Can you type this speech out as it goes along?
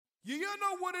You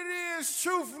know what it is,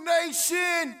 Truth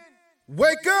Nation.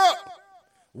 Wake up!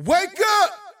 Wake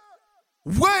up!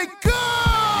 Wake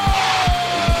up!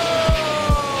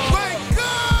 Wake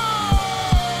up!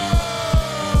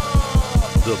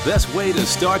 The best way to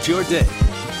start your day.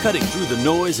 Cutting through the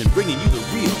noise and bringing you the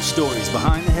real stories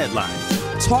behind the headlines.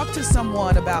 Talk to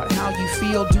someone about how you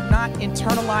feel. Do not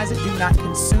internalize it. Do not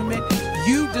consume it.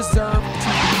 You deserve to be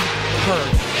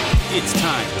heard. It's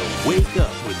time to wake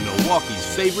up with Milwaukee's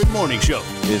favorite morning show.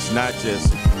 It's not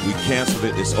just we canceled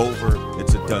it, it's over,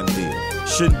 it's a done deal.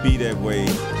 Shouldn't be that way.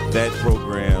 That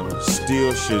program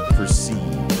still should proceed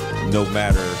no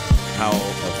matter how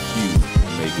a few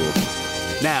may go against it.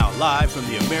 Now, live from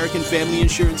the American Family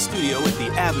Insurance Studio at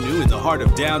the Avenue in the heart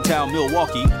of downtown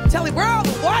Milwaukee. Telly, where all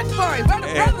the watch party? Where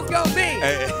the brothers gonna be?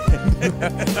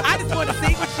 I just want to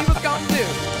see what she was gonna do.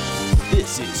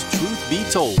 This is Truth Be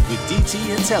Told with DT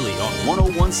and Telly on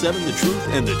 1017 The Truth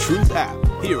and The Truth app.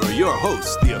 Here are your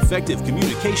hosts, the effective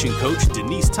communication coach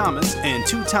Denise Thomas and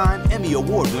two-time Emmy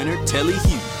Award winner Telly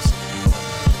Hughes.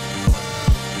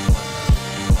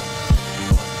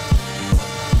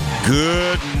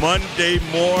 Good Monday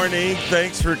morning.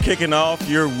 Thanks for kicking off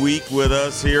your week with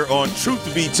us here on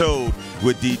Truth Be Told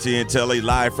with DT and Telly,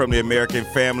 live from the American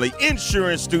Family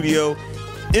Insurance Studio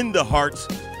in the heart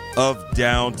of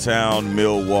downtown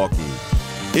Milwaukee.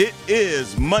 It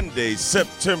is Monday,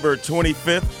 September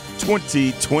 25th,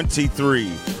 2023.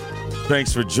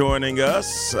 Thanks for joining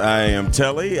us. I am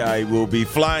Telly. I will be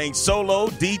flying solo.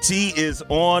 DT is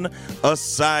on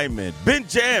assignment.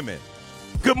 Benjamin,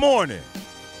 good morning.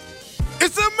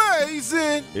 It's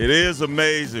amazing. It is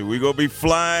amazing. We're going to be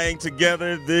flying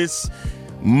together this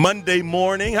Monday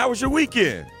morning. How was your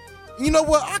weekend? You know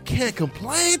what? I can't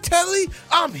complain, Telly.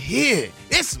 I'm here.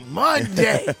 It's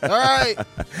Monday. All right?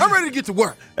 I'm ready to get to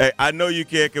work. Hey, I know you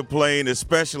can't complain,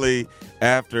 especially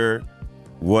after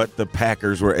what the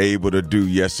Packers were able to do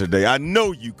yesterday. I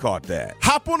know you caught that.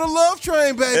 Hop on the love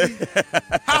train, baby.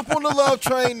 Hop on the love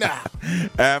train now.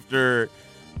 After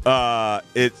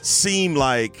it seemed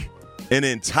like an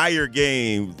entire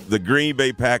game, the Green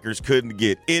Bay Packers couldn't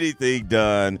get anything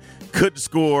done, couldn't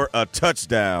score a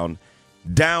touchdown,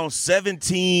 down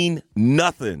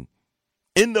 17-0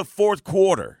 in the fourth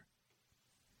quarter,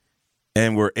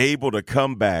 and were able to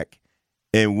come back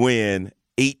and win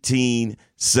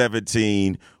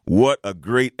 18-17. What a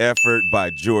great effort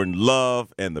by Jordan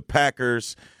Love and the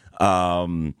Packers.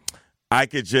 I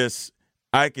could just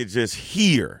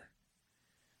hear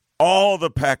all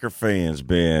the Packer fans,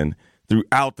 Ben,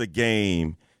 throughout the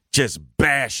game, just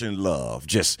bashing Love.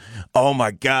 Just, oh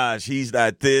my gosh, he's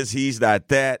not this, he's not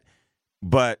that.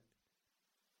 But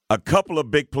a couple of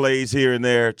big plays here and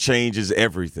there changes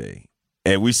everything.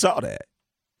 And we saw that.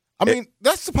 I mean,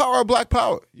 that's the power of black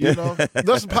power, you know.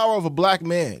 That's the power of a black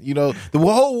man. You know, the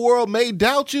whole world may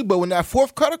doubt you, but when that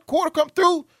fourth quarter come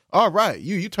through, all right,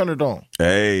 you turn it on.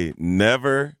 Hey,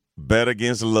 never bet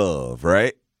against love,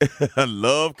 right?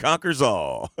 Love conquers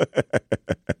all.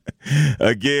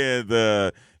 Again,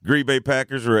 the Green Bay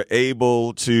Packers were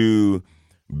able to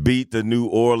beat the New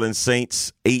Orleans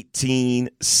Saints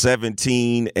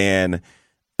 18-17. And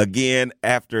again,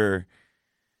 after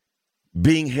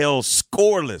being held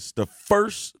scoreless the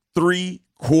first three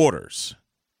quarters,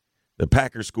 the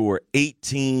Packers scored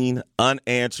 18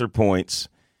 unanswered points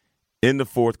in the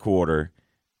fourth quarter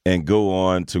and go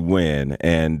on to win.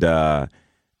 And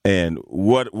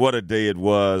what a day it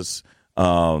was.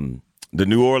 The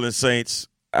New Orleans Saints,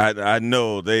 I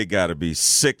know they got to be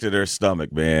sick to their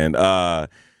stomach, man.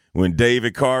 When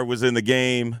David Carr was in the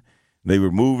game, they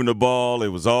were moving the ball. It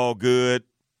was all good.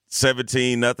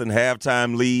 17-0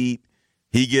 halftime lead.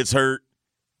 He gets hurt.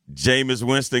 Jameis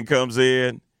Winston comes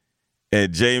in,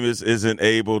 and Jameis isn't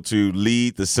able to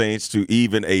lead the Saints to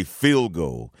even a field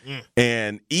goal.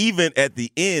 And even at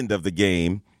the end of the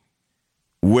game,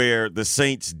 where the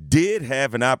Saints did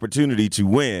have an opportunity to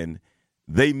win,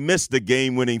 they missed the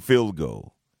game-winning field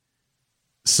goal.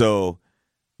 So,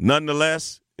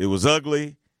 nonetheless, it was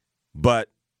ugly, but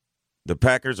the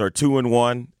Packers are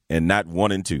 2-1 and not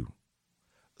 1-2.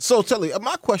 So, Telly,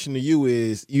 my question to you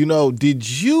is, you know,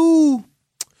 did you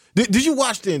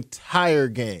watch the entire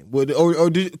game?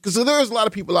 Because there's a lot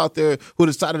of people out there who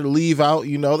decided to leave out,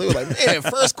 you know. They were like, man,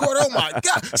 first quarter, oh, my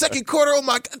God. Second quarter, oh,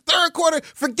 my God. Third quarter,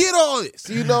 forget all this,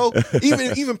 you know.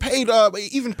 Even paid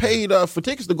for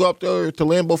tickets to go up there to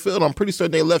Lambeau Field. I'm pretty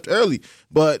certain they left early.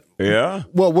 But, yeah.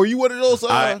 Well, were you one of those?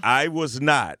 I was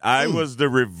not. I was the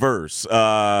reverse.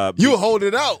 You were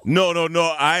holding out. No.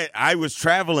 I was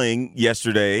traveling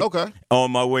yesterday. Okay. On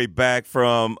my way back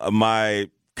from my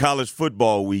college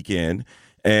football weekend.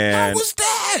 And how was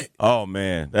that? Oh,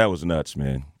 man, that was nuts,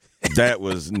 man. That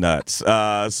was nuts.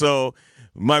 So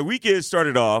my weekend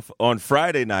started off on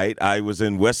Friday night. I was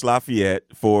in West Lafayette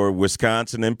for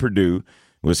Wisconsin and Purdue.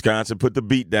 Wisconsin put the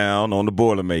beat down on the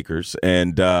Boilermakers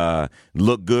and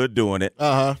looked good doing it.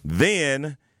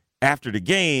 Then after the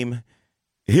game,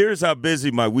 here's how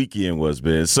busy my weekend was,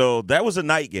 Ben. So that was a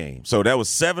night game. So that was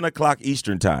 7 o'clock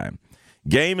Eastern time.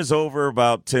 Game is over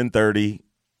about 10:30,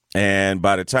 and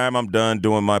by the time I'm done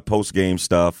doing my post-game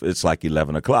stuff, it's like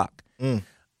 11 o'clock.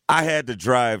 I had to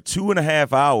drive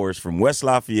 2.5 hours from West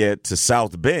Lafayette to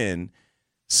South Bend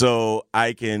so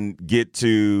I can get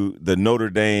to the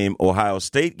Notre Dame-Ohio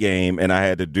State game, and I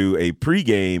had to do a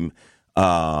pregame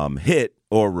hit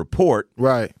or report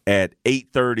at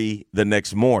 8:30 the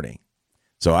next morning.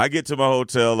 So I get to my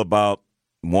hotel about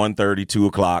 1:30, 2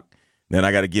 o'clock. Then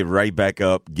I got to get right back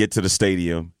up, get to the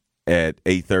stadium at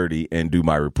 8:30 and do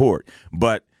my report.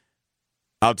 But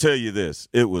I'll tell you this,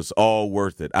 it was all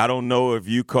worth it. I don't know if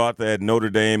you caught that Notre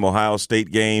Dame-Ohio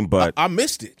State game, but I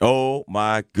missed it. Oh,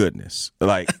 my goodness.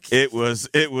 Like, it was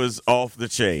off the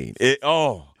chain.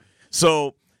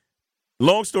 So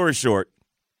long story short,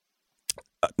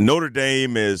 Notre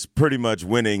Dame is pretty much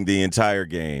winning the entire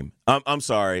game. I'm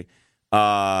sorry.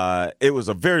 It was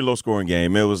a very low-scoring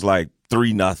game. It was like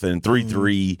 3-0,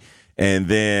 3-3, and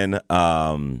then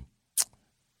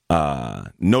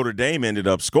Notre Dame ended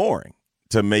up scoring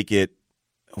to make it,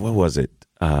 what was it,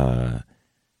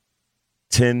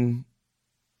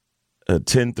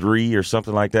 10-3 or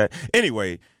something like that.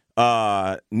 Anyway,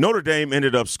 Notre Dame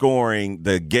ended up scoring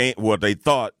the game, what they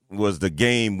thought was the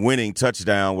game-winning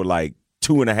touchdown with like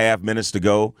 2.5 minutes to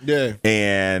go. Yeah.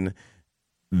 And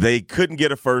they couldn't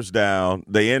get a first down.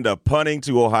 They end up punting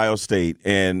to Ohio State,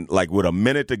 and like with a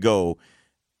minute to go,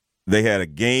 they had a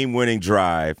game-winning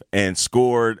drive and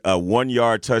scored a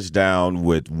 1-yard touchdown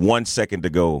with 1 second to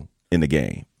go in the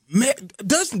game. Man,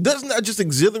 doesn't that just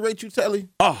exhilarate you, Telly?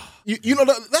 Oh, you know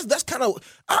that's kind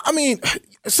of. I mean,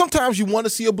 sometimes you want to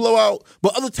see a blowout,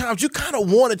 but other times you kind of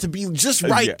want it to be just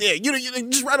right there. You know,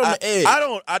 just right on the edge.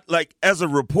 I like as a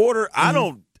reporter, I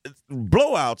don't.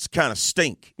 Blowouts kind of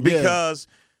stink because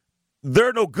there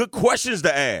are no good questions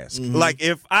to ask. Like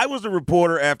if I was a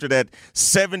reporter after that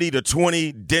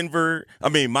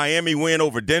 70-20 Miami win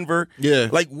over Denver. Yeah.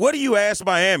 Like what do you ask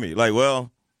Miami? Like,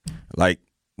 well, like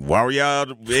why were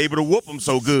y'all able to whoop them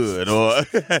so good? Or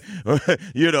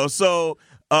so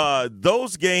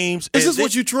those games. Is this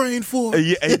what you trained for?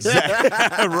 Yeah, exactly.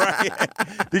 Right.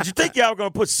 Did you think y'all were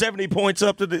going to put 70 points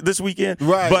up this weekend?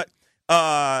 Right. But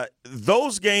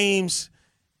those games.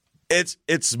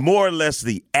 It's more or less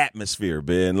the atmosphere,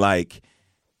 Ben. Like,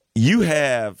 you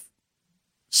have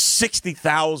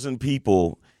 60,000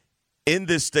 people in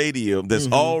this stadium that's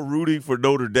all rooting for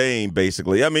Notre Dame,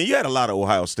 basically. I mean, you had a lot of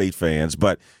Ohio State fans,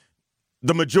 but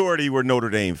the majority were Notre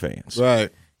Dame fans. Right.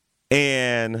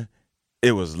 And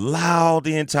it was loud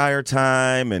the entire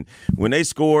time. And when they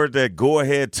scored that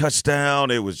go-ahead touchdown,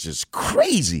 it was just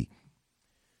crazy.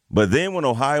 But then when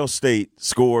Ohio State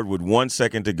scored with 1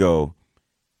 second to go,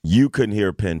 you couldn't hear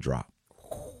a pin drop.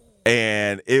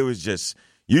 And it was just,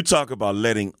 you talk about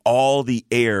letting all the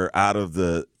air out of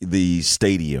the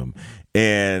stadium.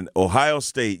 And Ohio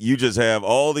State, you just have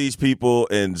all these people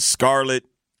in scarlet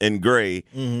and gray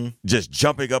just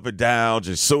jumping up and down,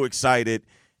 just so excited.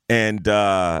 And,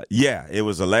 it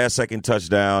was a last-second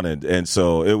touchdown. And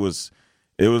so it was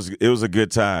a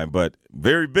good time, but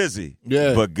very busy,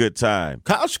 but good time.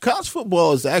 College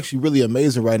football is actually really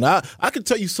amazing right now. I can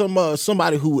tell you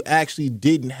somebody who actually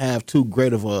didn't have too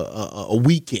great of a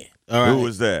weekend. All right? Who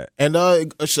was that? And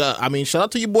shout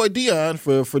out to your boy Deion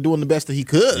for doing the best that he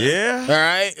could. Yeah. All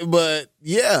right, but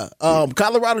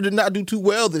Colorado did not do too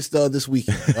well this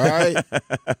weekend. All right.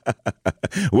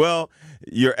 Well,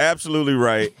 you're absolutely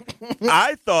right.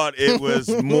 I thought it was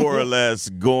more or less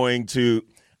going to.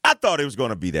 I thought it was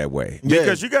going to be that way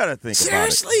because you got to think about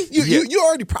it. Seriously? You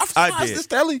already prophesized this,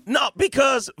 Telly? No,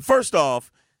 because first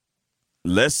off,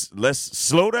 let's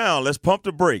slow down. Let's pump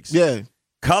the brakes. Yeah.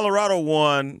 Colorado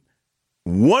won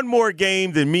one more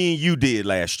game than me and you did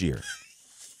last year.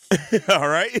 All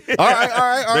right? All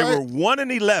right. They were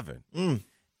 1-11.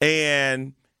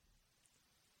 And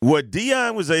what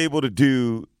Deion was able to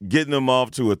do, getting them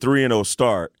off to a 3-0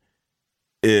 start,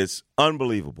 is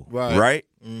unbelievable. Right?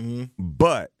 Mm-hmm.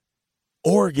 But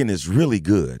Oregon is really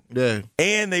good. Yeah.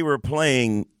 And they were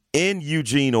playing in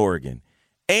Eugene, Oregon.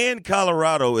 And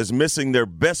Colorado is missing their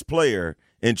best player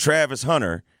in Travis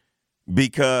Hunter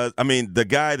because, the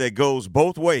guy that goes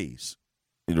both ways,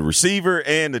 the receiver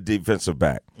and the defensive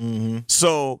back. Mm-hmm.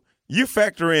 So you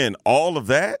factor in all of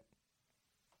that.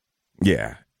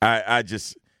 Yeah,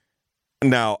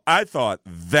 Now, I thought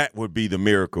that would be the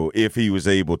miracle if he was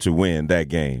able to win that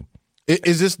game.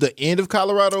 Is this the end of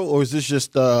Colorado, or is this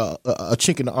just a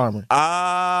chink in the armor?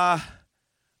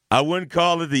 I wouldn't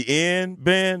call it the end,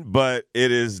 Ben, but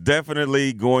it is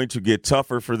definitely going to get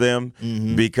tougher for them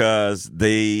because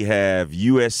they have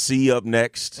USC up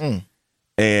next,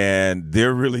 and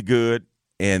they're really good.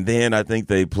 And then I think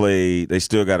they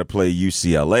still got to play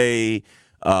UCLA.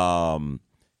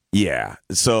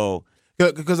 So.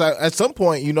 Because at some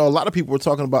point, a lot of people were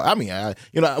talking about. I mean,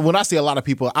 when I say a lot of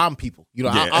people, I'm people.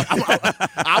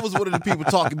 I was one of the people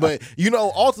talking, but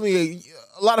ultimately,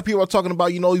 a lot of people are talking about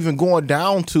even going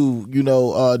down to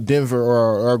Denver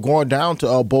or going down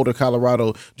to Boulder,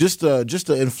 Colorado, just to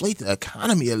inflate the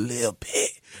economy a little bit.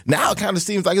 Now it kind of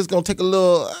seems like it's going to take a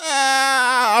little.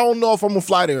 I don't know if I'm gonna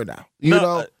fly there now.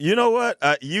 You know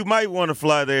what? You might want to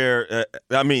fly there.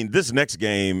 This next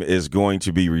game is going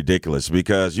to be ridiculous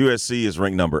because USC is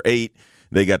ranked number 8.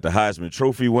 They got the Heisman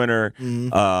Trophy winner.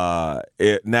 Now,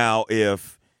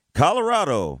 if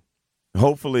Colorado,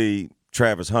 hopefully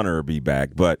Travis Hunter will be back,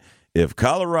 but if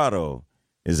Colorado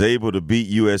is able to beat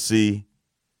USC,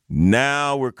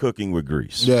 now we're cooking with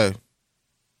grease. Yeah.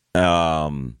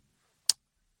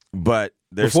 But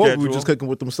their before schedule, we were just cooking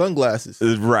with them sunglasses.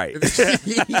 Right.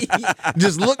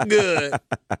 Just look good.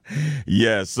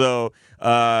 Yeah, so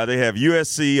they have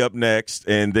USC up next,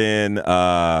 and then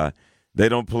they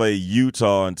don't play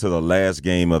Utah until the last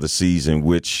game of the season,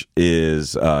 which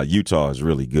is Utah is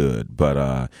really good.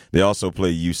 But they also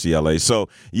play UCLA. So,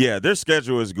 yeah, their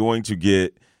schedule is going to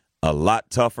get a lot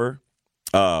tougher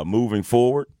moving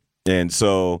forward. And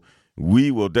so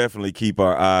we will definitely keep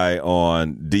our eye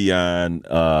on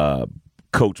Deion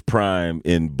Coach Prime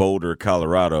in Boulder,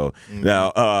 Colorado.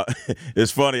 Now,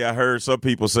 it's funny. I heard some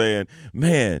people saying,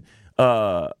 man,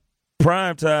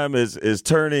 Prime Time is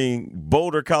turning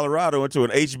Boulder, Colorado into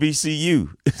an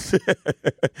HBCU.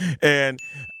 And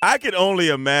I can only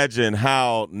imagine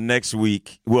how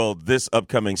this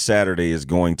upcoming Saturday is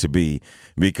going to be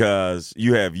because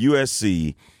you have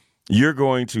USC. You're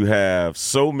going to have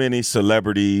so many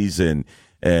celebrities and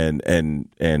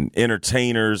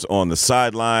entertainers on the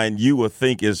sideline. You would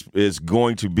think is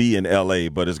going to be in LA,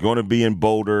 but it's going to be in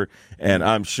Boulder, and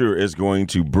I'm sure it's going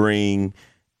to bring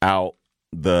out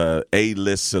the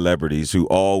A-list celebrities who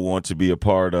all want to be a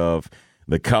part of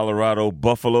the Colorado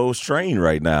Buffaloes train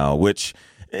right now, which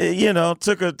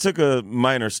took a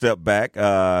minor step back.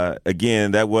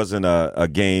 Again, that wasn't a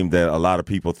game that a lot of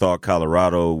people thought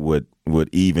Colorado would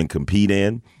even compete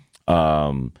in.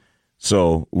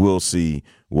 So we'll see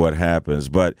what happens.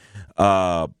 But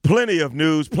plenty of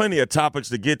news, plenty of topics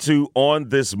to get to on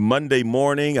this Monday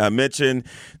morning. I mentioned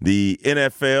the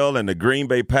NFL and the Green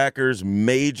Bay Packers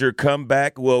major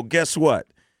comeback. Well, guess what?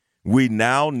 We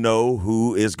now know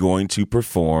who is going to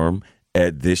perform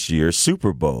at this year's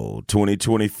Super Bowl.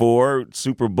 2024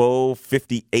 Super Bowl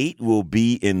 58 will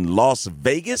be in Las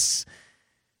Vegas.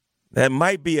 That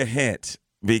might be a hint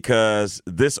because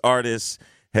this artist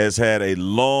has had a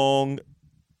long,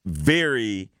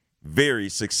 very, very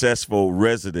successful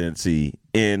residency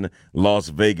in Las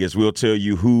Vegas. We'll tell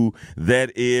you who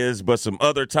that is, but some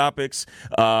other topics.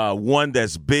 One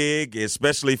that's big,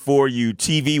 especially for you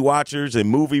TV watchers and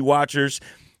movie watchers.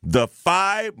 The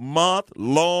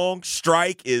 5-month-long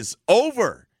strike is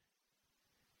over.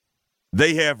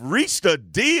 They have reached a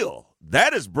deal.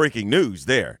 That is breaking news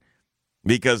there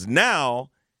because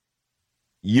now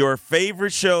your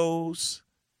favorite shows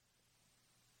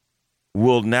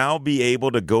will now be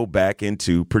able to go back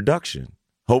into production,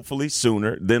 hopefully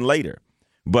sooner than later.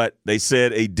 But they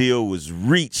said a deal was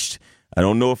reached. I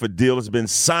don't know if a deal has been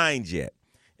signed yet,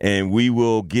 and we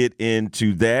will get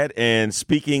into that. And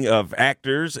speaking of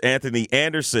actors, Anthony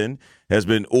Anderson has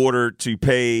been ordered to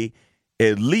pay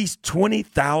at least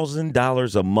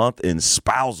 $20,000 a month in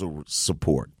spousal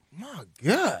support. My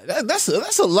God, that's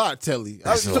a lot, Telly.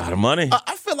 That's a lot of money.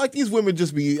 I feel like these women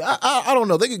just be, I don't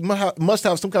know, they must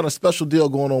have some kind of special deal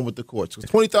going on with the courts.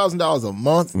 $20,000 a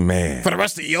month, man, for the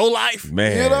rest of your life,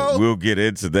 man. We'll get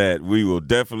into that. We will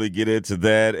definitely get into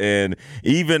that, and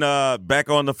even back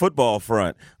on the football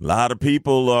front, a lot of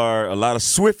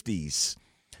Swifties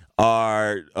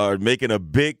are making a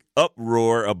big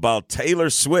uproar about Taylor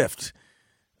Swift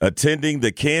attending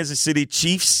the Kansas City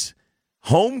Chiefs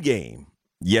home game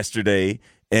yesterday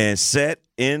and sat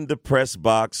in the press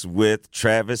box with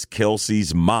Travis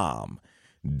Kelce's mom.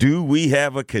 Do we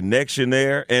have a connection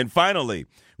there? And finally,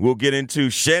 we'll get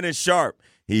into Shannon Sharpe.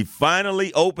 He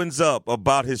finally opens up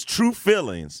about his true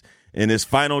feelings in his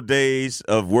final days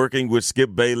of working with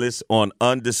Skip Bayless on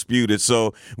Undisputed.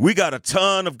 So we got a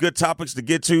ton of good topics to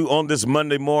get to on this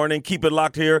Monday morning. Keep it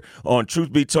locked here on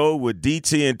Truth Be Told with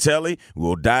DT and Telly.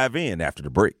 We'll dive in after the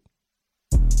break.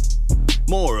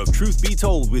 More of Truth Be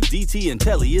Told with DT and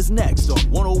Telly is next on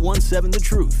 1017 The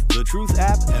Truth, The Truth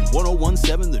app, and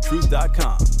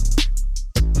 1017thetruth.com.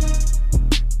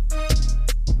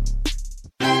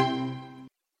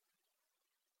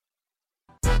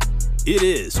 It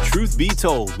is Truth Be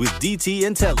Told with DT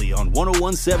and Telly on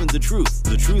 1017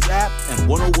 The Truth app, and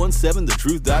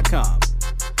 1017thetruth.com.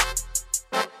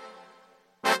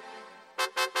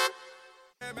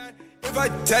 If I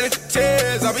tell it to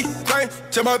tears, I'll be crying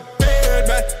to my bed,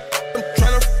 man. I'm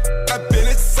trying to I've been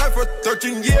inside for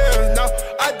 13 years now.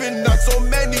 I've been on so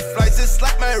many flights, it's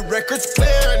like my record's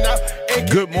clear now.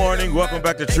 Good morning. Welcome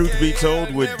back to Truth Be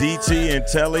Told with DT and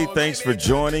Telly. Thanks for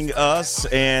joining us.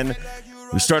 And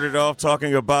we started off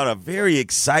talking about a very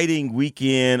exciting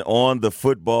weekend on the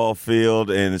football field,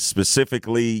 and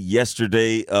specifically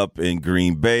yesterday up in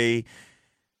Green Bay.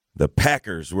 The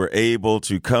Packers were able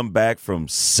to come back from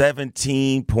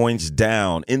 17 points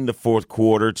down in the fourth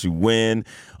quarter to win.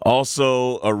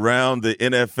 Also around the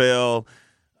NFL,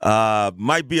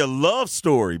 might be a love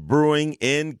story brewing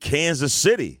in Kansas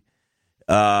City.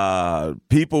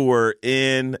 People were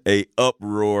in a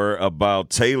uproar about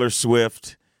Taylor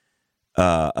Swift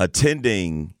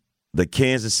attending the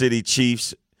Kansas City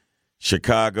Chiefs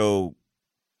Chicago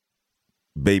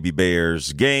Baby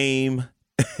Bears game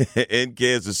in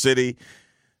Kansas City,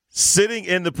 sitting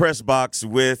in the press box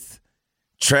with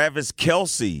Travis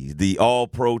Kelce, the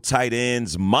all-pro tight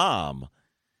end's mom.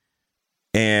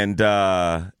 And,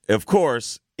 of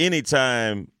course,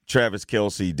 anytime Travis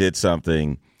Kelce did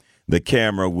something, the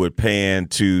camera would pan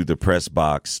to the press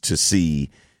box to see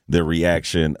the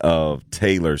reaction of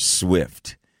Taylor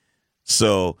Swift.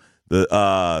 So the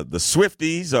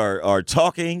Swifties are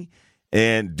talking,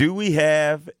 and do we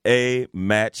have a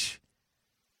match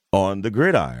on the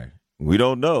gridiron? We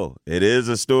don't know. It is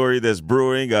a story that's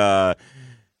brewing.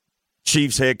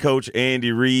 Chiefs head coach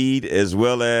Andy Reid, as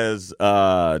well as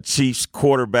Chiefs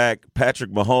quarterback Patrick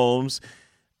Mahomes,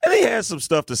 and he has some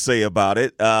stuff to say about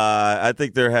it. I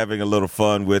think they're having a little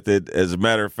fun with it. As a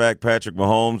matter of fact, Patrick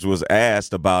Mahomes was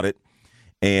asked about it,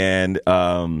 and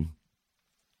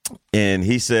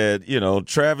he said,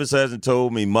 Travis hasn't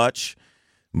told me much,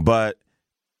 but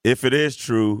if it is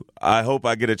true, I hope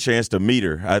I get a chance to meet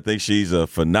her. I think she's a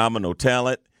phenomenal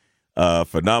talent,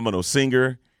 phenomenal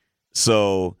singer.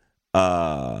 So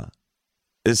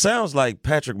it sounds like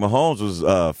Patrick Mahomes was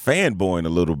fanboying a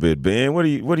little bit, Ben. What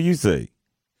do you think?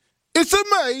 It's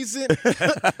amazing.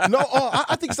 No,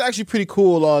 I think it's actually pretty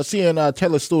cool seeing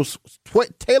Taylor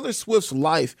Swift's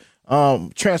life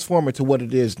transform into what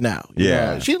it is now.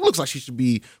 Yeah, she looks like she should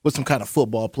be with some kind of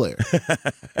football player.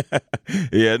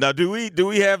 Yeah. Now, do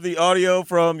we have the audio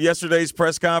from yesterday's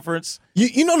press conference?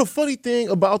 You know the funny thing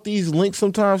about these links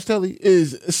sometimes, Telly,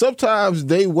 is sometimes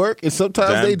they work and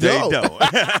sometimes they don't.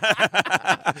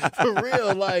 For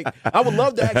real, like I would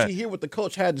love to actually hear what the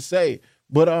coach had to say.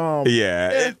 But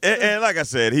and like I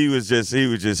said, he was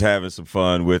just having some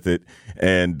fun with it,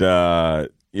 and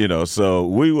so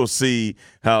we will see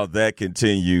how that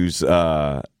continues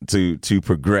to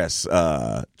progress.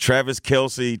 Travis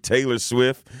Kelce, Taylor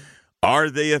Swift, are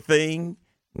they a thing?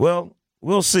 Well,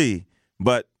 we'll see.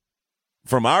 But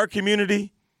from our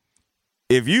community,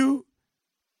 I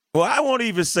won't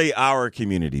even say our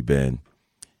community, Ben.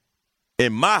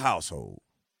 In my household,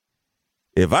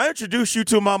 if I introduce you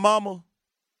to my mama,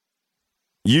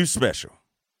 you special.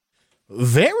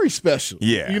 Very special.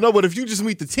 Yeah. But if you just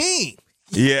meet the team.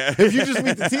 Yeah. If you just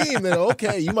meet the team, then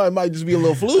okay, you might just be a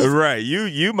little fluid. Right.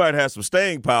 You might have some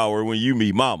staying power when you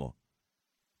meet mama.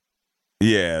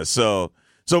 Yeah, so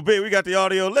Ben, we got the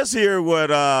audio. Let's hear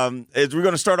what is we're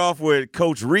gonna start off with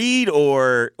Coach Reid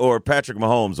or Patrick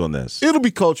Mahomes on this. It'll be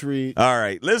Coach Reid. All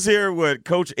right, let's hear what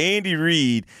Coach Andy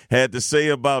Reid had to say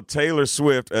about Taylor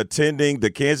Swift attending the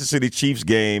Kansas City Chiefs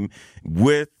game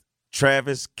with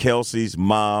Travis Kelce's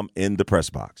mom in the press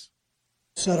box.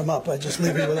 Set him up. I just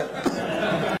leave you with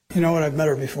it. You know what? I've met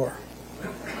her before.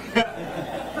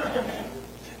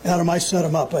 Adam, I set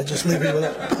him up. I just leave you with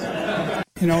it.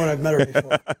 You know what? I've met her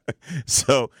before.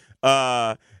 So,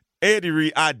 Andy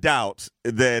Reid, I doubt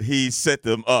that he set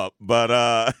them up,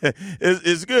 but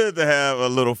it's good to have a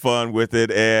little fun with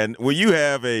it. And when you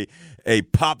have a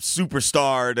pop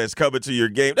superstar that's coming to your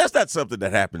game, that's not something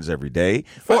that happens every day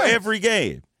or every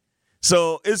game.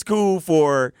 So it's cool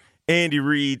for Andy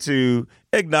Reid to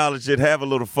acknowledge it, have a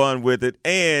little fun with it,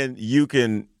 and you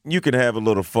can have a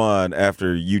little fun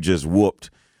after you just whooped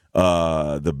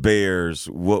the Bears.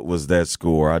 What was that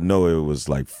score? I know it was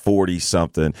like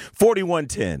 40-something,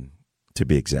 41-10 to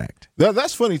be exact.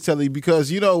 That's funny, Telly,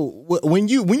 because when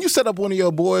you set up one of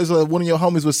your boys or one of your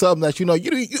homies with something that a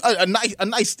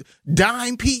nice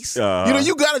dime piece,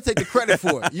 you got to take the credit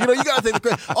for it. You got to take the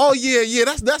credit. Oh yeah,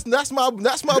 that's my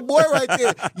boy right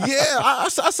there. Yeah, I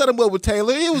set him up with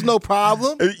Taylor. It was no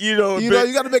problem. You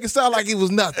got to make it sound like it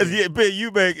was nothing. Yeah, Ben,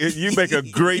 you make a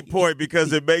great point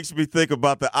because it makes me think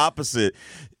about the opposite.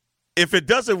 If it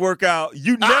doesn't work out,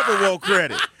 you never want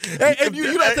credit. And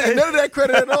you not taking none of that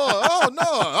credit at all. Oh no,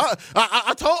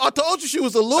 I told you she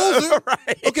was a loser.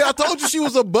 Right. Okay, I told you she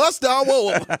was a bust down.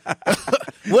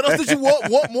 What else did you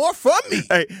want more from me?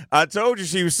 Hey, I told you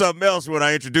she was something else when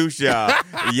I introduced y'all.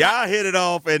 Y'all hit it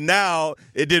off, and now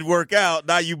it didn't work out.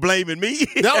 Now you blaming me?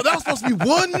 That was supposed to be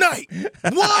one night.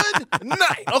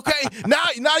 Okay, now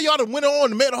y'all done went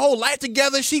on and made a whole life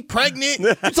together. She pregnant.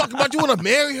 You talking about you want to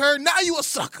marry her? Now you a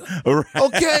sucker. Right.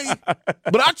 Okay,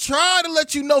 but I tried to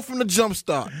let you know from the jump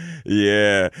start.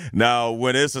 Yeah. Now,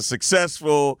 when it's a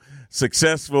successful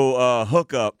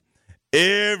hookup,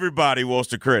 everybody wants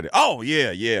the credit. Oh,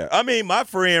 yeah. I mean, my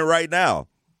friend right now,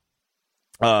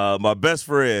 my best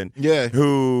friend,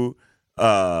 who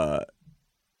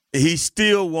he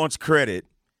still wants credit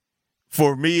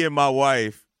for me and my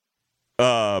wife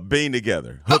being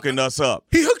together, hooking us up.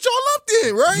 He hooked y'all up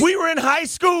then, right? We were in high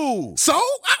school. So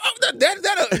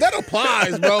that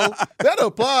applies, bro. That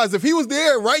applies. If he was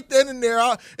there right then and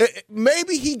there,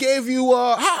 maybe he gave you.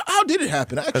 How did it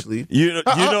happen? Actually,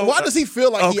 why does he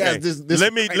feel like he has this?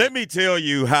 Let me tell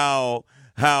you how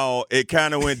it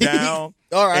kind of went down.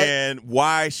 All right, and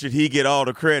why should he get all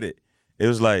the credit? It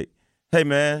was like, hey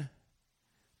man,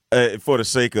 for the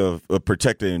sake of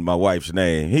protecting my wife's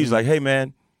name, he's like, hey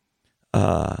man,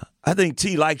 I think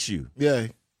T likes you. Yeah.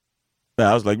 And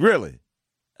I was like, really?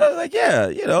 I was like,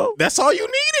 yeah, That's all you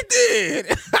needed then.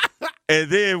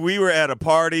 And then we were at a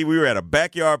party. We were at a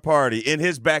backyard party in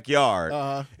his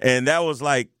backyard. And that was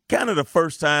like kind of the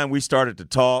first time we started to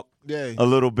talk a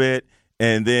little bit.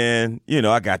 And then,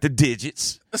 I got the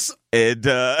digits. And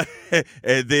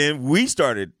and then we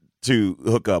started to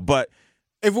hook up. But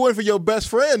if it wasn't for your best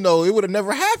friend, though, it would have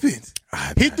never happened.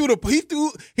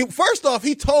 First off,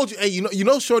 he told you, hey,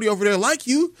 shorty over there like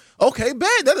you. Okay,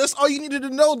 bad. That's all you needed to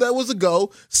know. That was a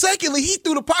go. Secondly, he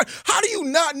threw the party. How do you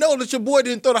not know that your boy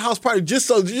didn't throw the house party just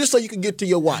so you could get to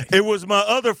your wife? It was my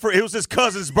other friend. It was his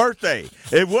cousin's birthday.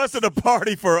 It wasn't a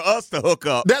party for us to hook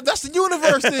up. That's the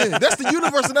universe then. That's the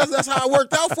universe, and that's how it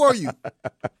worked out for you.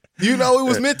 It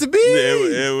was meant to be.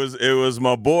 It was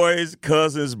my boy's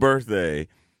cousin's birthday.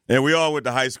 And we all went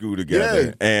to high school together.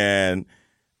 Yeah. And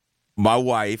my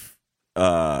wife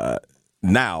now,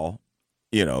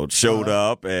 showed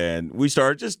up, and we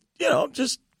started just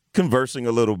conversing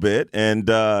a little bit. And,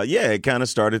 it kind of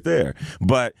started there.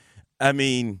 But, I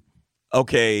mean,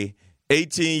 okay,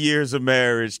 18 years of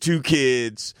marriage, 2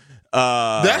 kids.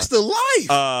 That's the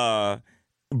life.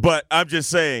 But I'm just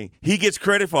saying, he gets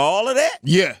credit for all of that?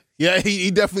 Yeah. Yeah, he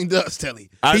definitely does,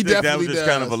 Telly. I think that was just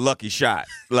kind of a lucky shot.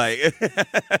 Like,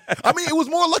 I mean, it was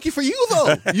more lucky for you,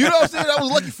 though. You know what I'm saying? That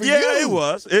was lucky for you. Yeah, it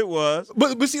was.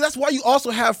 But see, that's why you also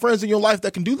have friends in your life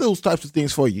that can do those types of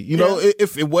things for you.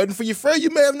 If it wasn't for your friend, you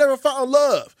may have never found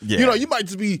love. Yeah. You might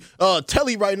just be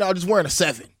Telly right now just wearing a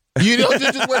 7.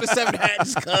 Just wear the 7 hat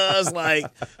just cause, like,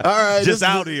 all right. Just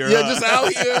out here. Yeah, just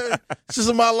out here. It's just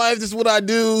in my life. This is what I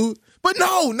do. But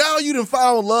no, now you done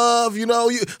found love.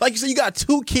 Like you said, you got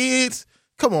 2 kids.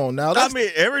 Come on now.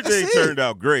 Everything turned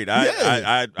out great.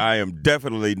 I am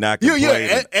definitely not complaining.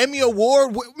 You're Emmy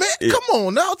Award. Man, come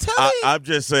on now, Telly. I'm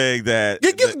just saying that.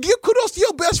 Give kudos to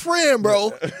your best friend,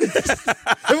 bro. If it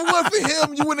wasn't for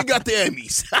him, you wouldn't have got the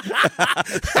Emmys.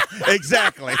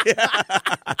 Exactly.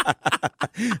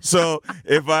 So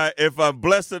if I'm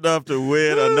blessed enough to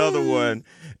win another one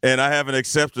and I have an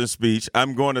acceptance speech,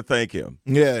 I'm going to thank him.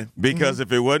 Yeah. Because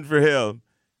if it wasn't for him,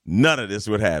 none of this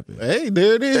would happen. Hey,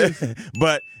 there it is.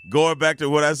 But going back to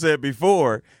what I said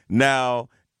before, now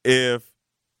if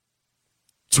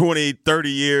 20, 30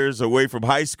 years away from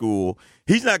high school,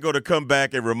 he's not going to come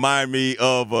back and remind me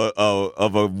of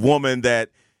a woman that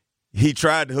he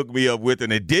tried to hook me up with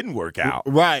and it didn't work out.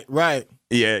 Right.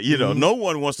 Yeah, no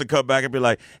one wants to come back and be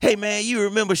like, hey, man, you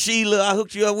remember Sheila I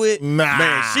hooked you up with? Nah.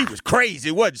 Man, she was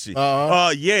crazy, wasn't she?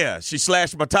 Yeah, she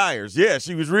slashed my tires. Yeah,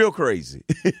 she was real crazy.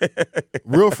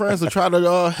 Real friends will try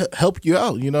to help you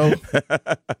out,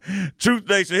 Truth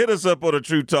Nation, hit us up on the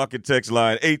True Talking text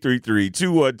line,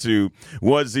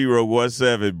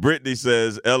 833-212-1017. Brittany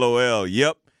says, LOL,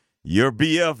 yep, your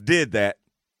BF did that.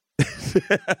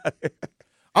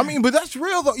 I mean, but that's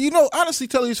real though. Honestly,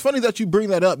 Telly, it's funny that you bring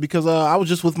that up because I was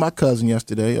just with my cousin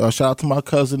yesterday. Shout out to my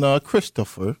cousin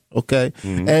Christopher. Okay,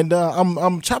 and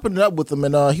I'm chopping it up with him,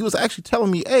 and he was actually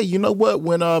telling me, "Hey, you know what?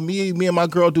 When me and my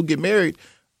girl do get married,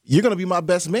 you're gonna be my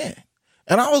best man."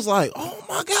 And I was like, oh,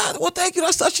 my God, well, thank you.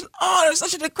 That's such an honor,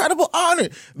 such an incredible honor.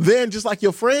 Then, just like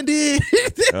your friend did,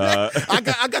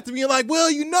 I got to be like,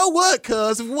 well, you know what,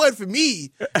 cuz if it wasn't for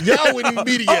me, y'all wouldn't even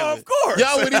be together. Oh, of course.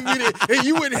 Y'all wouldn't even be together. And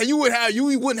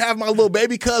you wouldn't have my little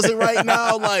baby cousin right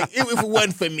now, like, if it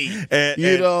wasn't for me.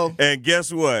 And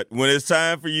guess what? When it's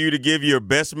time for you to give your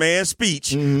best man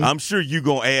speech, I'm sure you're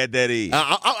going to add that in.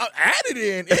 I add it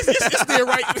in. It's there,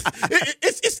 right?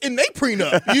 It's in their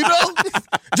prenup,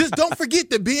 Just don't forget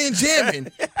that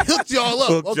Benjamin hooked y'all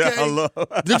up, okay?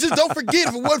 Just don't forget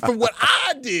if it wasn't for what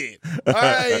I did. All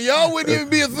right, y'all wouldn't even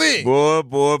be a thing.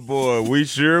 Boy. We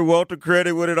sure want the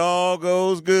credit when it all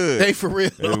goes good. Hey, for real.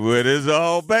 When it's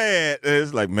all bad,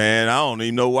 it's like, man, I don't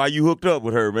even know why you hooked up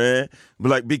with her, man. But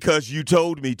like, because you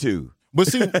told me to. But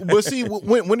see,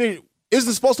 when it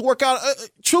isn't supposed to work out,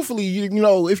 truthfully,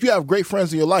 if you have great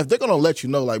friends in your life, they're going to let you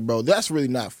know, like, bro, that's really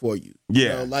not for you.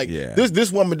 Yeah.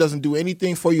 This woman doesn't do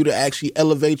anything for you to actually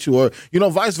elevate you, or,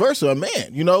 vice versa, a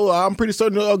man. I'm pretty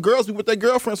certain girls be with their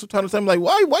girlfriends from time to time, like,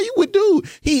 why you with dude?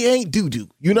 He ain't doo-doo,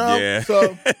 Yeah.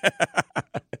 So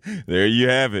there you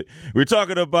have it. We're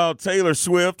talking about Taylor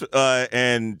Swift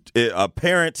and a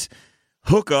parent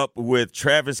hookup with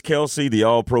Travis Kelce, the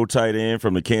all-pro tight end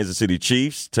from the Kansas City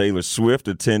Chiefs. Taylor Swift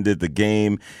attended the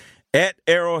game at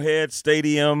Arrowhead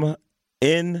Stadium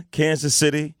in Kansas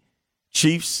City.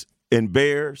 Chiefs and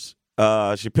Bears.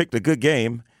 She picked a good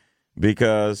game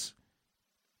because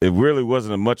it really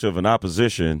wasn't much of an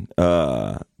opposition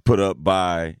put up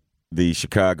by the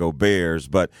Chicago Bears.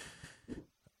 But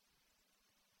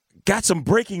got some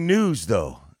breaking news,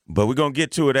 though. But we're going to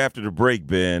get to it after the break,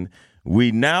 Ben.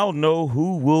 We now know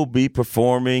who will be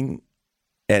performing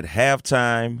at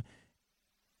halftime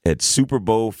at Super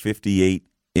Bowl 58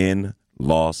 in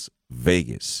Las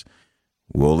Vegas.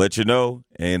 We'll let you know,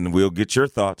 and we'll get your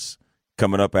thoughts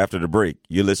coming up after the break.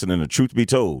 You're listening to Truth Be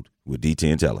Told with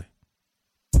DT and Telly.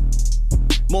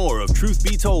 More of Truth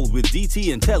Be Told with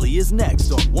DT and Telly is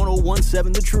next on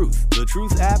 1017 The Truth, The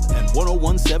Truth app, and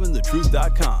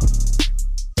 1017thetruth.com.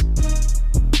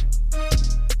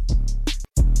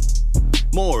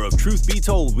 More of Truth Be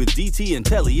Told with DT and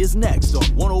Telly is next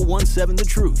on 1017 The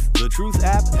Truth, The Truth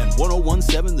app, and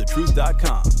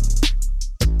 1017thetruth.com.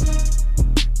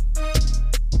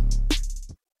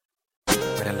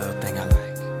 But a little thing I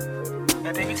like.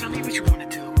 Now, baby, tell me what you want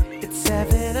to do with me. It's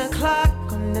 7 o'clock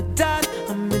on the dot.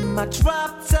 I'm in my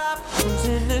drop top. Who's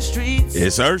in the streets?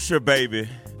 It's Usher, baby.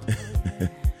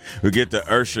 We'll get to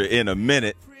Usher in a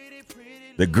minute.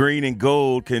 The green and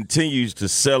gold continues to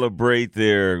celebrate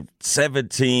their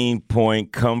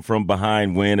 17-point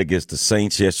come-from-behind win against the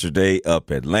Saints yesterday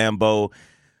up at Lambeau.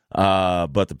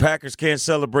 But the Packers can't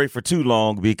celebrate for too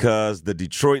long because the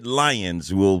Detroit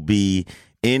Lions will be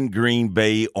in Green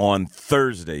Bay on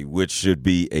Thursday, which should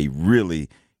be a really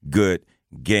good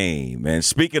game. And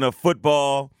speaking of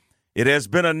football, it has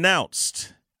been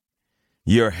announced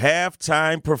your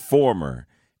halftime performer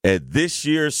at this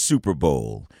year's Super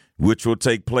Bowl, which will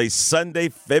take place Sunday,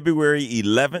 February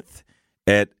 11th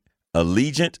at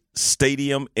Allegiant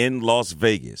Stadium in Las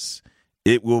Vegas.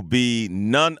 It will be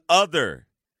none other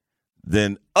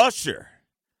than Usher.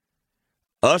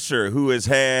 Usher, who has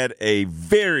had a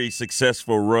very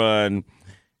successful run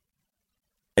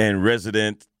and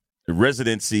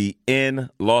residency in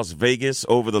Las Vegas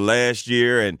over the last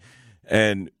year.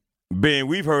 And Ben,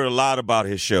 we've heard a lot about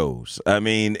his shows. I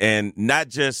mean, and not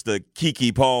just the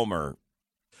Keke Palmer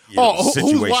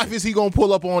whose wife is he going to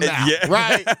pull up on now,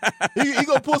 right? He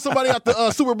going to pull somebody out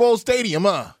the Super Bowl stadium,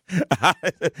 huh?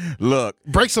 Look.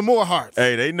 Break some more hearts.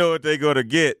 Hey, they know what they're going to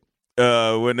get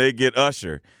when they get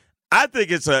Usher. I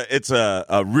think it's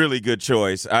a really good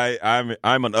choice. I'm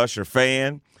an Usher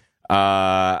fan.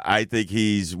 I think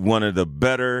he's one of the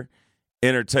better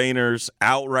entertainers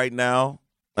out right now.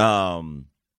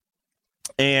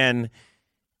 And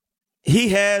he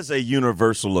has a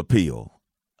universal appeal.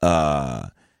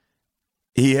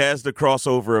 He has the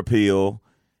crossover appeal,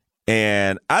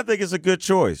 and I think it's a good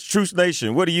choice. Truth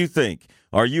Nation, what do you think?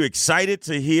 Are you excited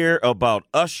to hear about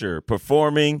Usher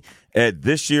performing at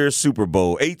this year's Super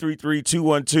Bowl.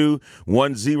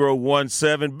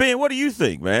 833-212-1017. Ben, what do you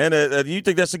think, man? Do you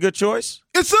think that's a good choice?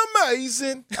 It's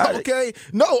amazing. Okay.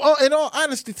 No, in all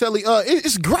honesty, Telly,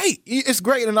 it's great. It's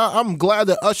great. And I'm glad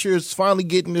that Usher is finally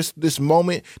getting this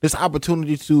moment, this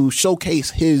opportunity to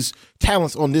showcase his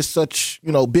talents on this such,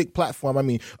 big platform. I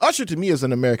mean, Usher to me is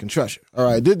an American treasure. All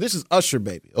right. This is Usher,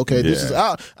 baby. Okay. This is,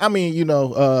 R.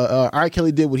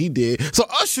 Kelly did what he did. So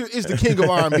Usher is the king of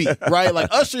R&B, right? Like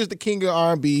Usher is the king of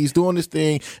R&B. He's doing this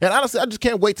thing. And honestly, I just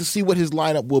can't wait to see what his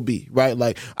lineup will be, right?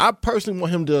 Like I personally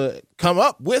want him to come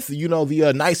up with,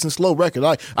 the Nice and Slow record.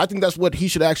 Like I think that's what he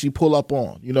should actually pull up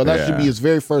on. That should be his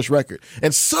very first record.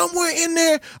 And somewhere in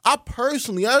there,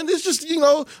 it's just,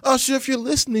 Usher, if you're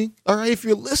listening, all right,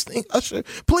 Usher,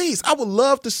 please, I would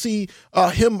love to see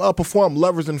him perform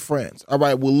Lovers and Friends, all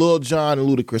right, with Lil Jon and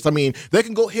Ludacris. I mean, they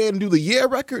can go ahead and do the Yeah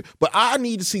record, but I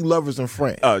need to see Lovers and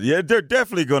Friends. Oh, yeah, they're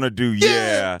definitely going to do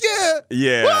Yeah.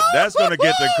 Yeah, that's going to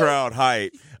get the crowd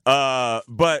hyped.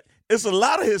 But it's a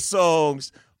lot of his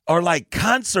songs are like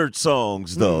concert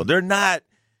songs, though. They're not,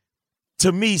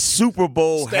 to me, Super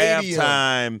Bowl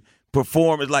halftime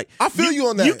performance. Like I feel you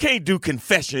on that. You can't do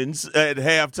Confessions at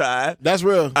halftime. That's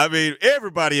real. I mean,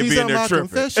 everybody would be in there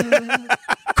tripping.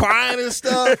 Crying and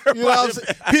stuff. You know what I'm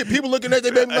saying? People looking at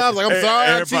their baby moms like, I'm sorry,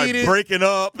 everybody I cheated. Breaking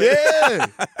up. Yeah.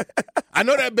 I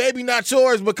know that baby not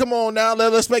yours, but come on now,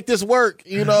 let's make this work.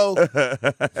 That'd be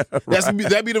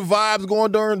the vibes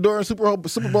going during Super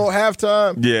Bowl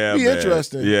halftime. Yeah, be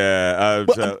interesting. Yeah,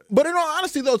 but in all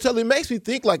honesty, though, Telly, it makes me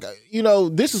think like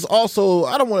this is also,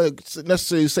 I don't want to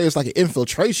necessarily say it's like an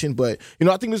infiltration, but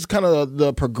I think this is kind of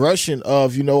the progression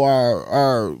of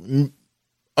our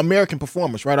American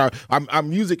performers, right? Our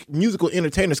musical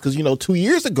entertainers, because 2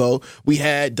 years ago we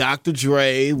had Dr.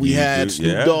 Dre, we had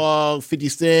Snoop Dogg, 50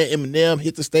 Cent, Eminem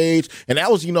hit the stage, and that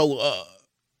was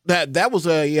that was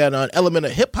an element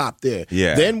of hip hop there.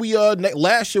 Yeah. Then we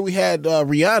last year we had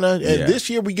Rihanna, and this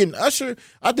year we getting Usher.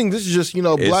 I think this is just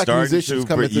black musicians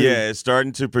coming through. Yeah, it's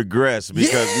starting to progress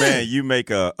because man, you make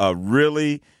a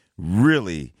really,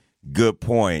 really good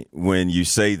point when you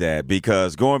say that,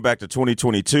 because going back to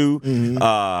 2022,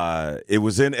 it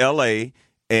was in L.A.,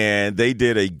 and they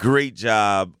did a great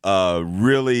job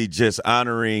really just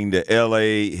honoring the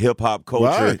L.A. hip-hop culture.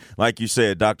 Right. Like you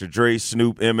said, Dr. Dre,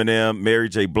 Snoop, Eminem, Mary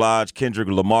J. Blige, Kendrick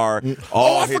Lamar.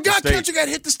 I forgot Kendrick had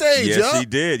hit the stage. Yes, he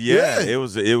did. Yeah. It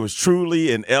was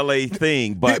truly an L.A.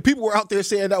 thing. But people were out there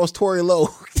saying that was Tory Lowe.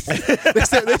 they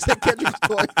said Kendrick was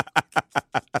Tory.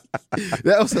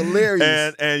 That was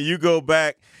hilarious. And you go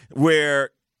back where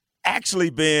actually,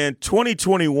 Ben,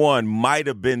 2021 might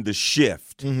have been the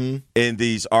shift in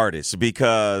these artists,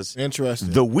 because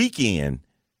The Weeknd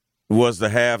was the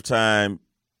halftime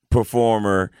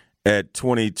performer at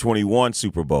 2021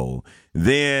 Super Bowl.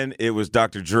 Then it was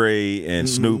Dr. Dre and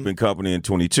Snoop and company in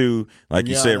 22, like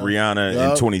you said,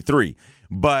 Rihanna in 23.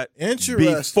 But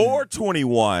before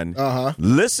 21,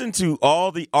 listen to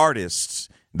all the artists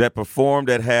that performed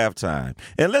at halftime.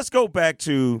 And let's go back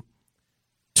to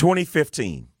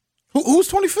 2015. Who's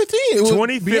 2015?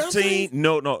 2015.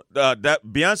 No. That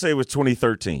Beyonce was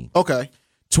 2013. Okay.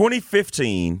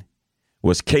 2015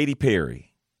 was Katy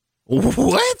Perry.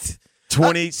 What?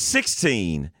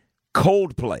 2016,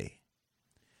 Coldplay.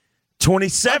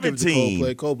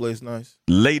 2017, Coldplay's nice.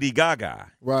 Lady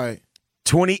Gaga. Right.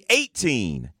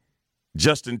 2018,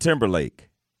 Justin Timberlake.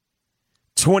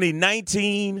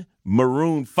 2019,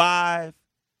 Maroon 5.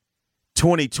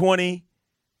 2020,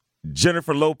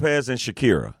 Jennifer Lopez and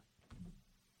Shakira.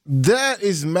 That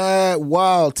is mad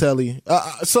wild, Telly.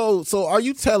 So are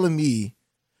you telling me?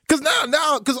 Because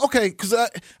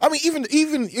I mean, even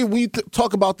if we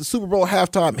talk about the Super Bowl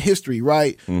halftime history,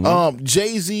 right?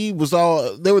 Jay-Z was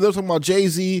they were talking about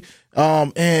Jay-Z,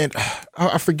 and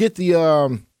I forget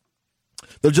the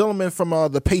gentleman from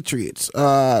the Patriots.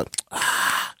 On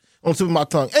the tip of my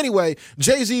tongue. Anyway,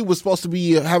 Jay-Z was supposed to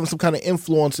be having some kind of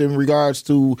influence in regards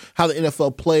to how the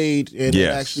NFL played and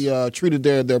actually treated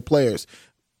their players.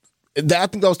 I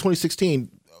think that was 2016.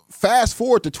 Fast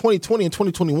forward to 2020 and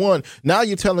 2021. Now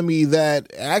you're telling me that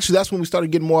actually that's when we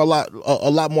started getting a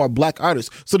lot more black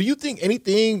artists. So do you think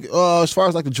anything as far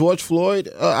as like the George Floyd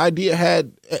idea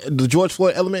the George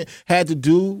Floyd element had to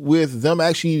do with them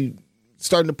actually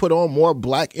starting to put on more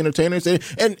black entertainers? And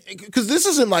because this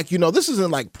isn't like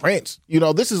Prince.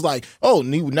 This is like,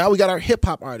 now we got our hip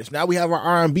hop artists. Now we have our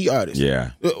R&B artists.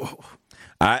 Yeah.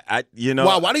 Why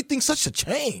do you think such a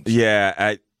change?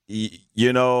 Yeah.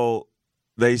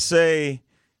 They say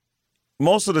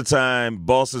most of the time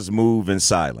bosses move in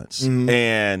silence.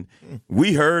 And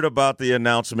we heard about the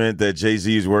announcement that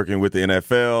Jay-Z is working with the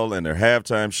NFL and their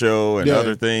halftime show and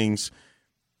other things.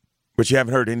 but you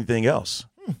haven't heard anything else.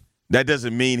 That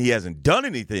doesn't mean he hasn't done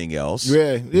anything else.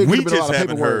 Yeah, we just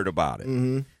haven't heard about it.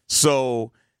 Mm-hmm.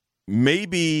 So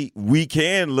maybe we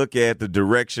can look at the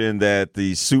direction that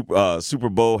the Super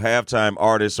Bowl halftime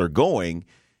artists are going,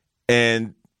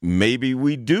 and maybe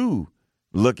we do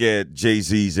look at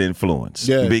Jay-Z's influence.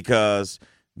 Yeah. Because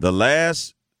the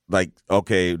last,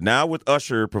 now with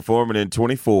Usher performing in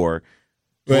 24,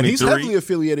 and he's heavily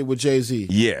affiliated with Jay-Z.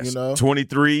 Yes.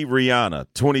 23, Rihanna.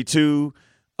 22,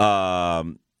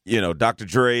 Dr.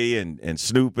 Dre and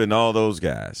Snoop and all those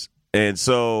guys. And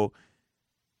so,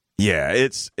 yeah,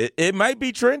 it might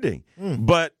be trending.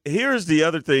 But here's the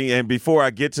other thing, and before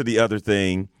I get to the other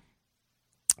thing,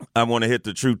 I want to hit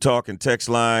the True Talk and text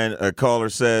line. A caller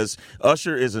says,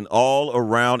 Usher is an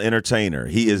all-around entertainer.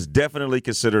 He is definitely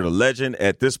considered a legend.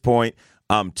 At this point,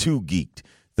 I'm too geeked.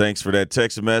 Thanks for that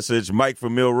text message. Mike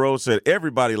from Mill Road said,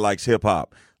 everybody likes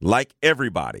hip-hop. Like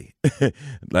everybody.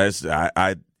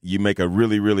 You make a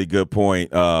really, really good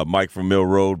point, Mike from Mill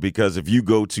Road, because if you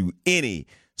go to any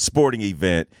sporting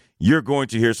event, you're going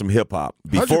to hear some hip-hop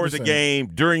before 100%. the game,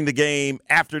 during the game,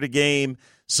 after the game.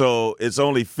 So it's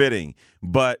only fitting.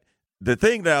 But the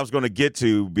thing that I was going to get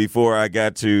to before I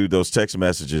got to those text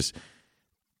messages,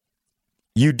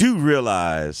 you do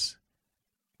realize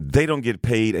they don't get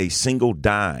paid a single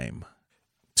dime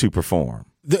to perform.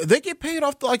 They get paid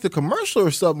off the commercial or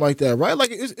something like that, right? Like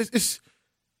it's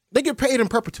they get paid in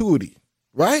perpetuity,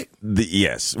 right?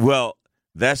 Yes. Well,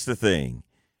 that's the thing.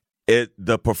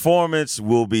 The performance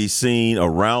will be seen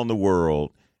around the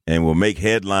world and will make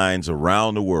headlines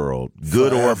around the world,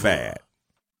 good or bad,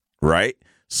 right?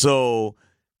 So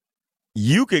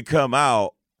you could come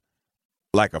out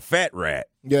like a fat rat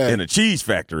in a cheese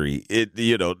factory,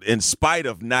 in spite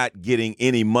of not getting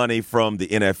any money from the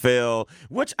NFL,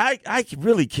 which I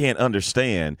really can't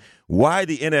understand why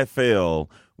the NFL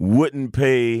wouldn't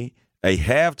pay a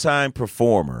halftime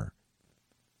performer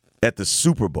at the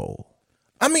Super Bowl.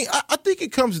 I mean, I think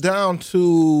it comes down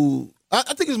to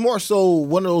I think it's more so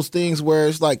one of those things where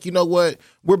it's like, you know what,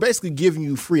 we're basically giving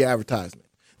you free advertisement.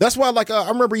 That's why, I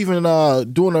remember even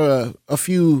doing a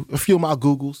few of my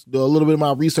Googles, a little bit of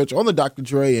my research on the Dr.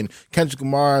 Dre and Kendrick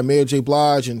Lamar and Mary J.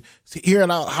 Blige, and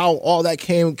hearing out how all that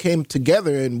came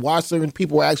together and why certain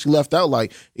people were actually left out.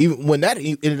 Like, even when that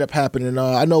ended up happening,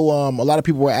 I know a lot of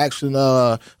people were asking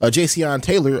Jayceon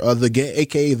Taylor,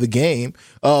 aka The Game,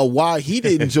 why he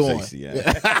didn't join.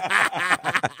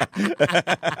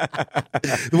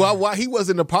 why he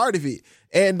wasn't a part of it.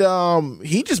 And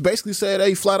he just basically said,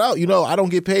 hey, flat out, I don't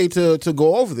get paid to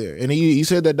go over there. And he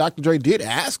said that Dr. Dre did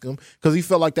ask him because he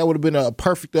felt like that would have been a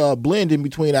perfect blend in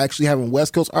between actually having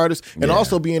West Coast artists and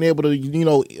also being able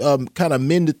to, kind of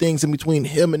mend the things in between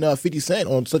him and 50 Cent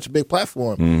on such a big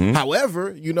platform. Mm-hmm.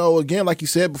 However, again, like you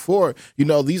said before,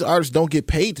 these artists don't get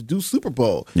paid to do Super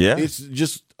Bowl. Yeah. It's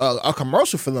just a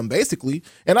commercial for them, basically.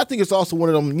 And I think it's also one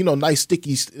of them, nice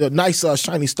sticky,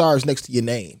 shiny stars next to your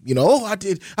name. I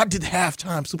did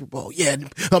halftime Super Bowl. Yeah,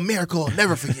 America will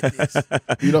never forget this.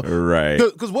 Right?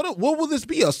 Because what will this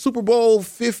be? A Super Bowl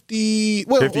 50?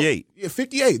 58.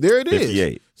 58. There it is.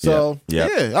 58. So yep.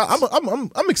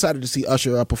 I'm excited to see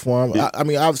Usher perform. Yeah. I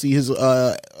mean, obviously his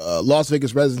Las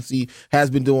Vegas residency has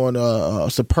been doing a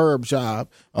superb job.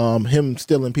 Him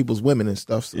stealing people's women and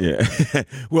stuff. So. Yeah.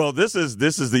 Well, this is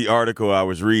the article I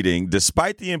was reading.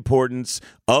 Despite the importance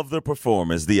of the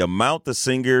performance, the amount the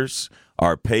singers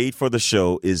are paid for the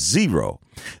show is zero.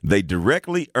 They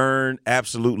directly earn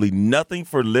absolutely nothing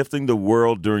for lifting the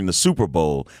world during the Super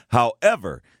Bowl.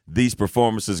 However, these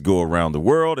performances go around the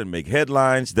world and make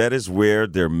headlines. That is where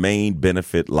their main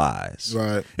benefit lies.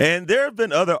 Right. And there have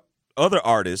been other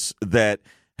artists that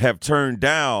have turned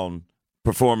down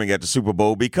performing at the Super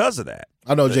Bowl because of that.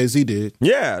 I know Jay-Z did.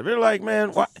 Yeah. They're like,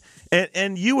 man, why?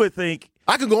 And you would think,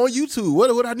 I could go on YouTube. What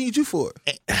do I need you for?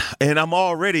 And I'm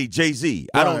already Jay-Z.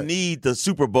 Right. I don't need the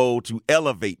Super Bowl to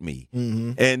elevate me.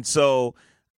 Mm-hmm. And so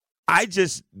I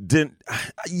just didn't.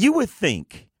 You would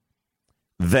think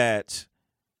that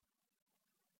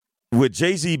with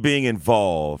Jay-Z being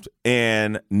involved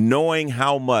and knowing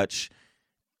how much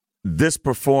this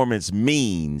performance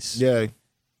means,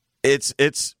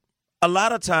 it's a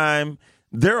lot of time.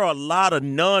 There are a lot of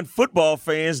non-football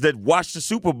fans that watch the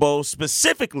Super Bowl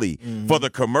specifically for the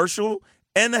commercial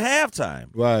and the halftime.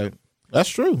 Right. That's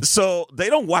true. So they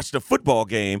don't watch the football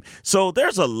game. So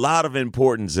there's a lot of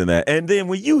importance in that. And then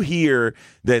when you hear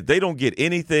that they don't get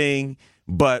anything,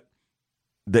 but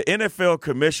the NFL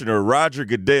commissioner, Roger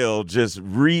Goodell, just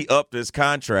re-upped his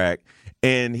contract,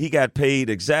 and he got paid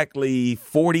exactly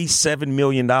 $47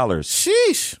 million.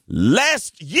 Sheesh.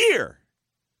 Last year.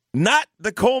 Not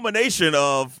the culmination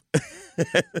of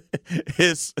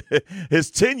his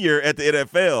tenure at the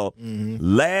NFL,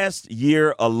 last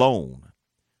year alone,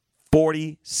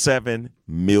 $47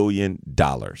 million.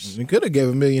 You could have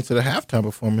given $1 million to the halftime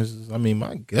performances. I mean,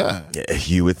 my God.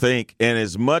 You would think. And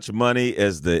as much money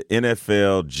as the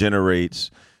NFL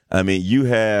generates, I mean, you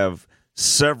have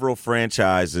several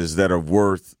franchises that are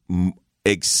worth in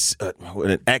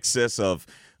excess of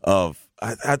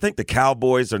I think the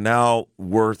Cowboys are now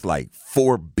worth like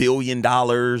 $4 billion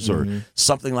or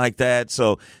something like that.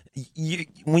 So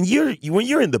when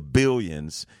you're in the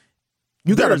billions,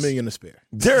 you got $1 million to spare.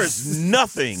 There's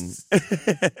nothing.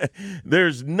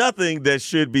 There's nothing that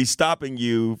should be stopping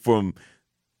you from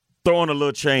throwing a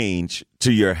little change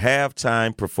to your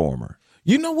halftime performer.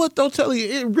 You know what, though, Telly?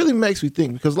 It really makes me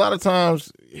think, because a lot of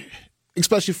times,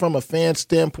 especially from a fan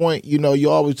standpoint, you know,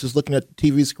 you're always just looking at the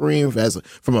TV screen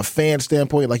from a fan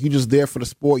standpoint. Like, you're just there for the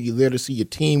sport. You're there to see your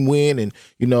team win and,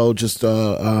 you know, just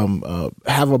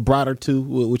have a brat or two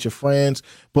with your friends.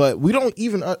 But we don't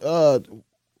even a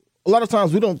lot of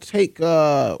times we don't take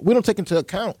into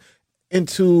account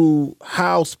into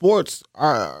how sports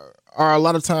are a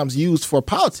lot of times used for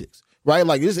politics. Right,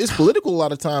 like it's political a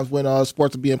lot of times when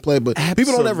sports are being played, but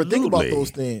people don't ever think about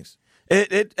those things.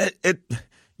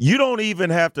 You don't even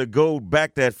have to go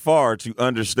back that far to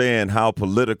understand how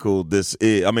political this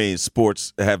is. I mean,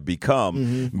 sports have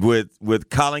become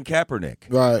with Colin Kaepernick.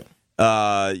 Right.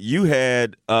 You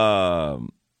had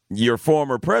your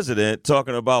former president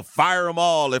talking about fire them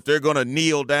all if they're going to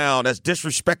kneel down. That's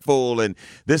disrespectful and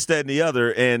this, that, and the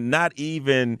other, and not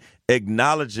even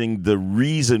acknowledging the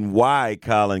reason why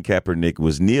Colin Kaepernick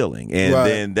was kneeling. And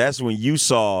then that's when you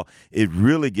saw it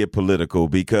really get political,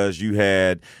 because you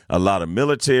had a lot of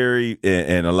military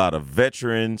and a lot of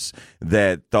veterans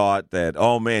that thought that,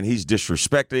 oh, man, he's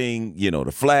disrespecting, you know,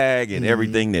 the flag and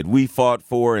everything that we fought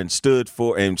for and stood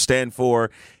for and stand for.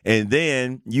 And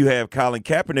then you have Colin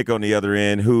Kaepernick on the other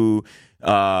end, who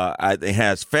I think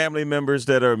has family members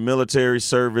that are military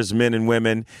service men and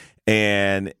women.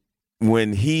 And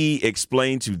when he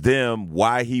explained to them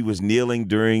why he was kneeling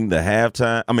during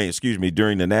the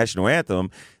during the national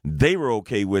anthem, they were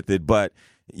okay with it. But,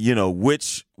 you know,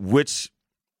 which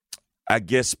I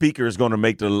guess speaker is going to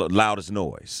make the loudest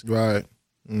noise? Right.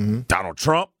 Donald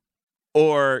Trump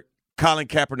or Colin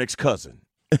Kaepernick's cousin?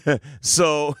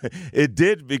 So it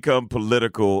did become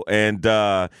political. And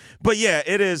but yeah,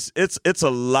 it's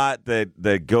a lot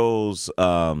that goes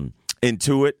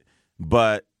into it.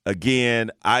 But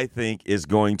again, I think it's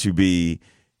going to be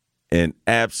an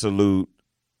absolute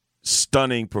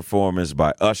stunning performance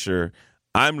by Usher.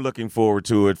 I'm looking forward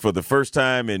to it for the first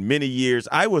time in many years.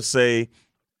 I would say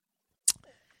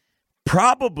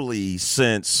probably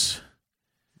since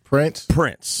Prince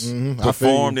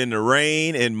performed in the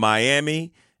rain in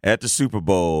Miami at the Super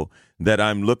Bowl, that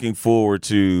I'm looking forward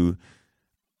to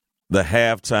the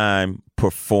halftime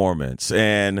performance.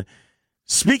 And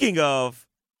speaking of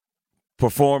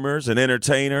performers and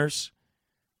entertainers,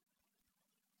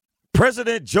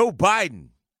 President Joe Biden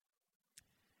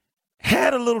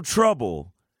had a little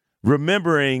trouble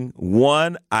remembering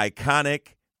one iconic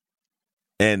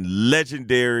and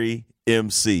legendary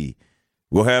MC.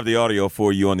 We'll have the audio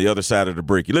for you on the other side of the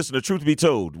break. You listen to Truth Be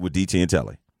Told with DT and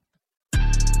Telly.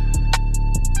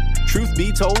 Truth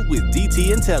Be Told with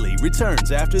DT and Telly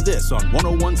returns after this on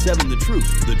 101.7 The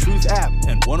Truth, The Truth app,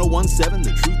 and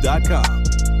 101.7thetruth.com.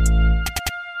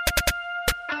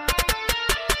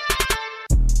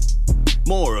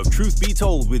 More of Truth Be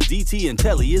Told with DT and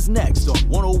Telly is next on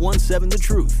 101.7 The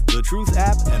Truth, The Truth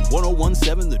app, and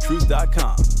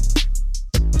 101.7thetruth.com.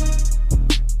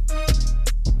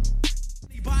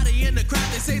 Anybody in the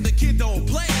crowd, they say the kid don't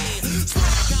play.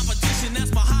 Sport competition,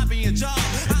 that's my hobby and job.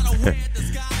 I don't wear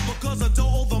disguise because I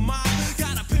don't owe the mob.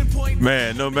 Got a pinpoint.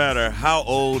 Man, no matter how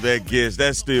old that gets,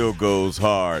 that still goes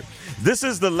hard. This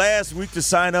is the last week to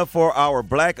sign up for our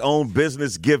Black-owned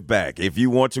business give back. If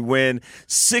you want to win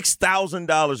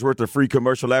 $6,000 worth of free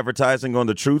commercial advertising on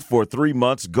The Truth for 3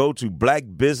 months, go to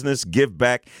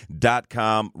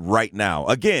blackbusinessgiveback.com right now.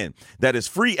 Again, that is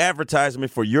free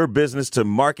advertisement for your business to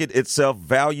market itself,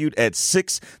 valued at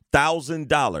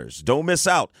 $6,000. Don't miss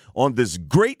out on this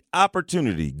great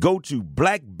opportunity. Go to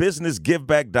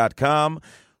blackbusinessgiveback.com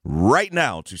right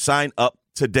now to sign up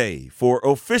today. For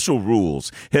official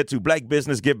rules, head to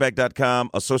blackbusinessgiveback.com,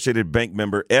 Associated Bank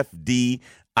member FDIC.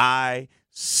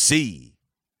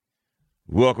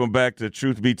 Welcome back to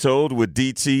Truth Be Told with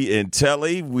DT and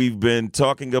Telly. We've been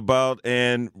talking about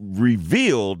and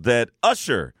revealed that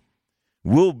Usher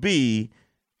will be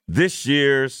this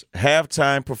year's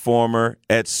halftime performer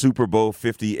at Super Bowl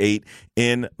 58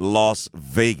 in Las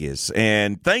Vegas.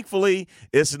 And thankfully,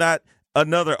 it's not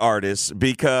another artist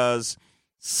because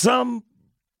somebody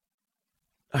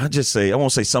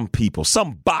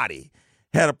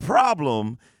had a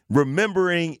problem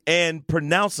remembering and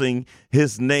pronouncing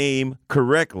his name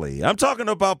correctly. I'm talking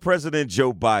about President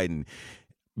Joe Biden.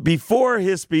 During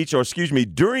his speech at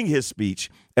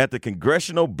the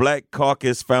Congressional Black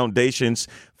Caucus Foundation's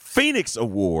Phoenix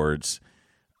Awards,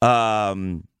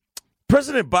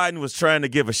 President Biden was trying to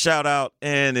give a shout out,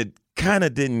 and it kind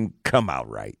of didn't come out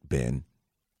right, Ben.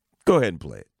 Go ahead and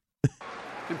play it.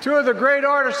 And two of the great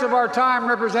artists of our time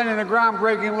representing the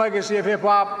groundbreaking legacy of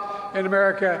hip-hop in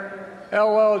America,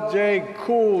 LL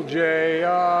Cool J.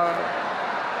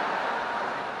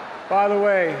 By the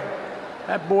way,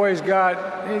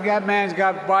 that man's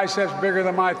got biceps bigger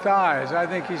than my thighs. I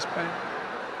think he's been.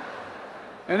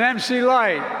 And MC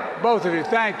Light, both of you,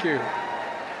 thank you.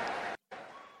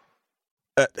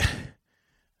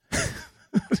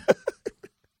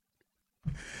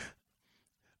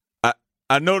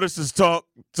 I know this is talk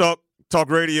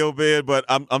radio, man, but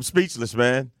I'm speechless,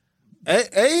 man.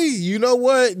 Hey, you know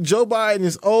what? Joe Biden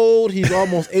is old. He's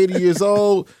almost 80 years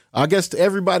old. I guess to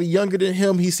everybody younger than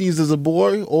him, he sees as a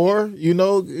boy, or,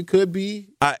 it could be.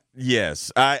 I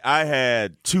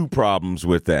had two problems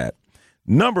with that.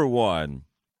 Number one,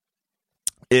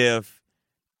 if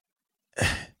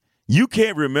you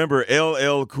can't remember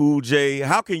LL Cool J,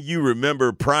 how can you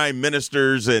remember prime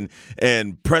ministers and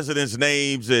presidents'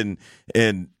 names and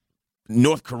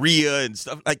North Korea and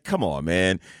stuff? Like, come on,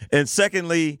 man. And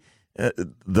secondly,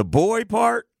 the boy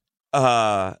part,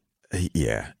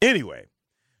 yeah. Anyway,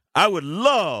 I would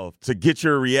love to get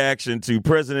your reaction to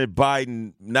President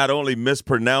Biden not only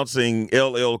mispronouncing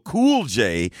LL Cool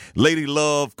J, Lady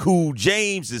Love Cool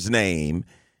James's name,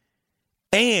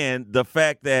 and the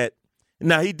fact that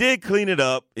now he did clean it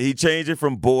up. He changed it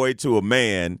from boy to a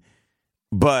man,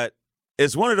 but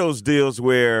it's one of those deals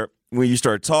where when you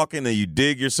start talking and you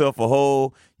dig yourself a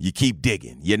hole, you keep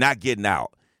digging. You're not getting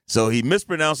out. So he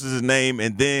mispronounces his name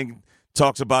and then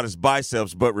talks about his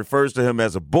biceps, but refers to him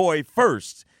as a boy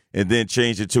first and then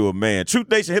changed it to a man. Truth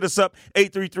Nation, hit us up,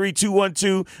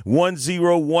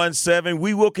 833-212-1017.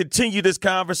 We will continue this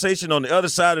conversation on the other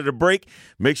side of the break.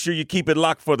 Make sure you keep it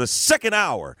locked for the second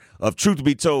hour of Truth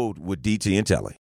Be Told with DT and Telly.